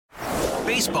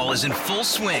Baseball is in full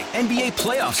swing. NBA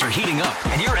playoffs are heating up,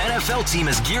 and your NFL team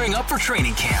is gearing up for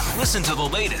training camp. Listen to the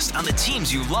latest on the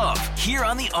teams you love here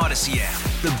on the Odyssey app.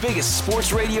 The biggest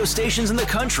sports radio stations in the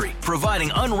country,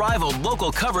 providing unrivaled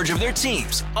local coverage of their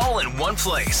teams, all in one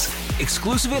place.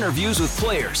 Exclusive interviews with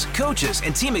players, coaches,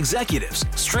 and team executives,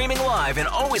 streaming live and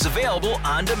always available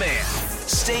on demand.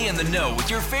 Stay in the know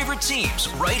with your favorite teams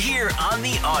right here on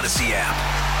the Odyssey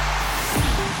app.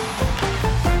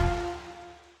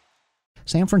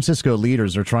 San Francisco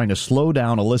leaders are trying to slow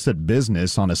down illicit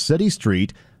business on a city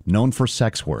street known for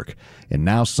sex work. And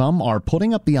now some are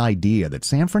putting up the idea that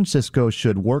San Francisco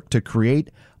should work to create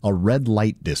a red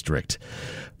light district.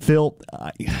 Phil,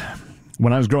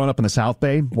 when I was growing up in the South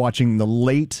Bay, watching the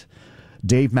late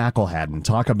Dave McElhatton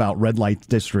talk about red light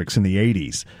districts in the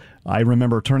 80s, I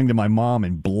remember turning to my mom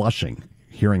and blushing,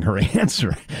 hearing her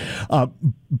answer.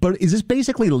 But is this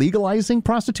basically legalizing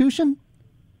prostitution?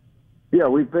 Yeah,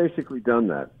 we've basically done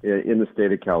that in the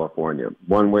state of California,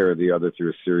 one way or the other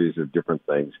through a series of different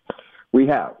things. We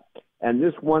have. And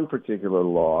this one particular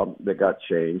law that got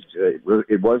changed, it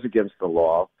was against the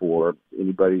law for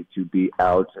anybody to be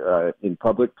out in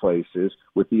public places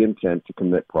with the intent to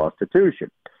commit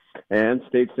prostitution. And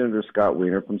State Senator Scott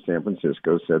Wiener from San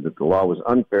Francisco said that the law was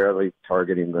unfairly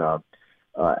targeting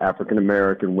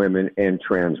African-American women and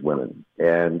trans women.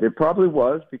 And it probably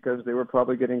was because they were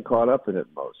probably getting caught up in it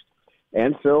most.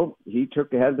 And so he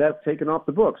had that taken off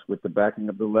the books with the backing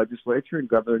of the legislature and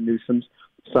Governor Newsom's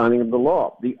signing of the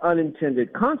law. The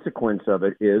unintended consequence of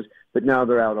it is that now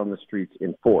they're out on the streets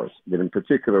in force. That in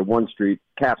particular, one street,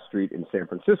 Cap Street in San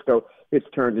Francisco, it's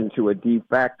turned into a de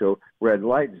facto red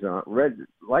light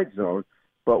zone.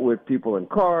 But with people in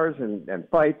cars and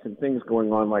fights and things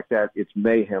going on like that, it's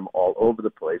mayhem all over the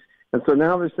place. And so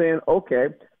now they're saying, okay,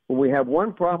 when we have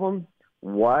one problem,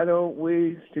 why don't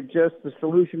we suggest the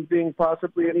solution being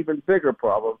possibly an even bigger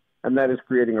problem, and that is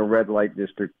creating a red light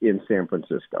district in San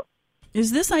Francisco?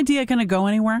 Is this idea going to go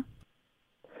anywhere?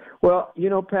 Well,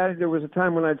 Patty, there was a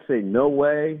time when I'd say, no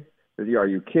way. Are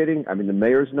you kidding? I mean, the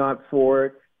mayor's not for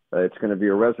it. It's going to be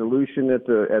a resolution at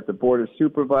the Board of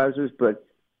Supervisors. But,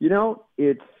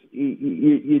 it's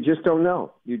you just don't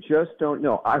know. You just don't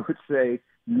know. I would say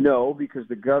no, because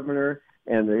the governor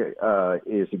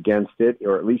is against it,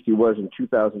 or at least he was in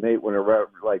 2008 when a red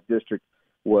light district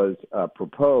was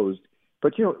proposed.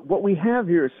 But, what we have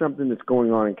here is something that's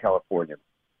going on in California.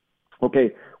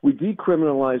 Okay, we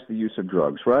decriminalized the use of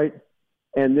drugs, right?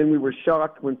 And then we were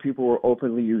shocked when people were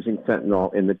openly using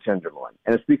fentanyl in the Tenderloin.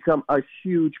 And it's become a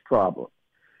huge problem.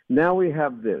 Now we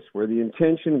have this, where the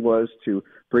intention was to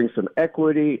bring some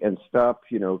equity and stop,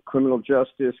 criminal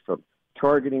justice from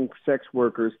targeting sex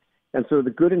workers. And so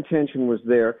the good intention was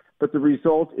there, but the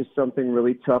result is something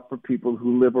really tough for people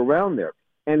who live around there.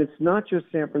 And it's not just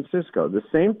San Francisco. The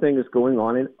same thing is going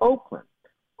on in Oakland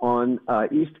on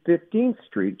East 15th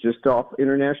Street, just off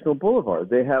International Boulevard.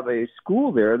 They have a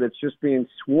school there that's just being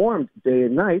swarmed day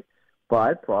and night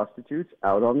by prostitutes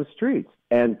out on the streets.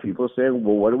 And people are saying,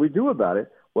 well, what do we do about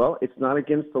it? Well, it's not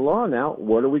against the law now.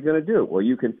 What are we going to do? Well,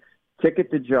 you can ticket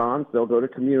to Johns, they'll go to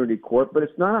community court, but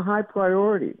it's not a high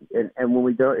priority. And when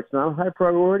we don't, it's not a high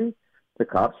priority, the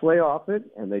cops lay off it,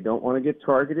 and they don't want to get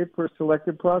targeted for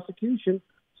selective prosecution,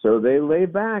 so they lay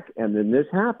back, and then this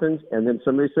happens, and then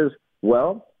somebody says,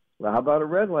 well, how about a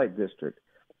red light district?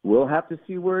 We'll have to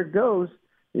see where it goes,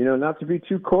 not to be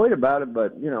too coy about it,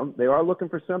 but, they are looking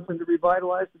for something to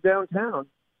revitalize the downtown.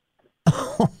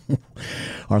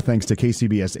 Our thanks to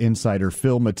KCBS insider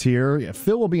Phil Matier.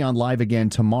 Phil will be on live again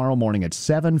tomorrow morning at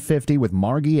 7:50 with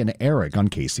Margie and Eric on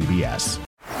KCBS.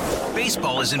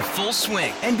 Baseball is in full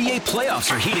swing. NBA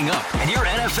playoffs are heating up, and your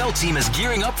NFL team is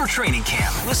gearing up for training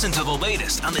camp. Listen to the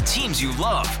latest on the teams you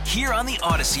love here on the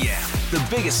Odyssey app. The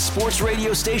biggest sports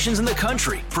radio stations in the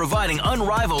country, providing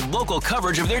unrivaled local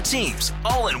coverage of their teams,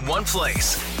 all in one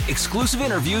place. Exclusive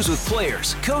interviews with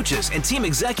players, coaches, and team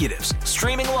executives,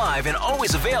 streaming live and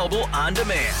always available on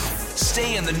demand.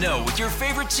 Stay in the know with your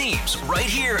favorite teams right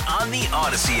here on the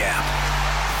Odyssey app.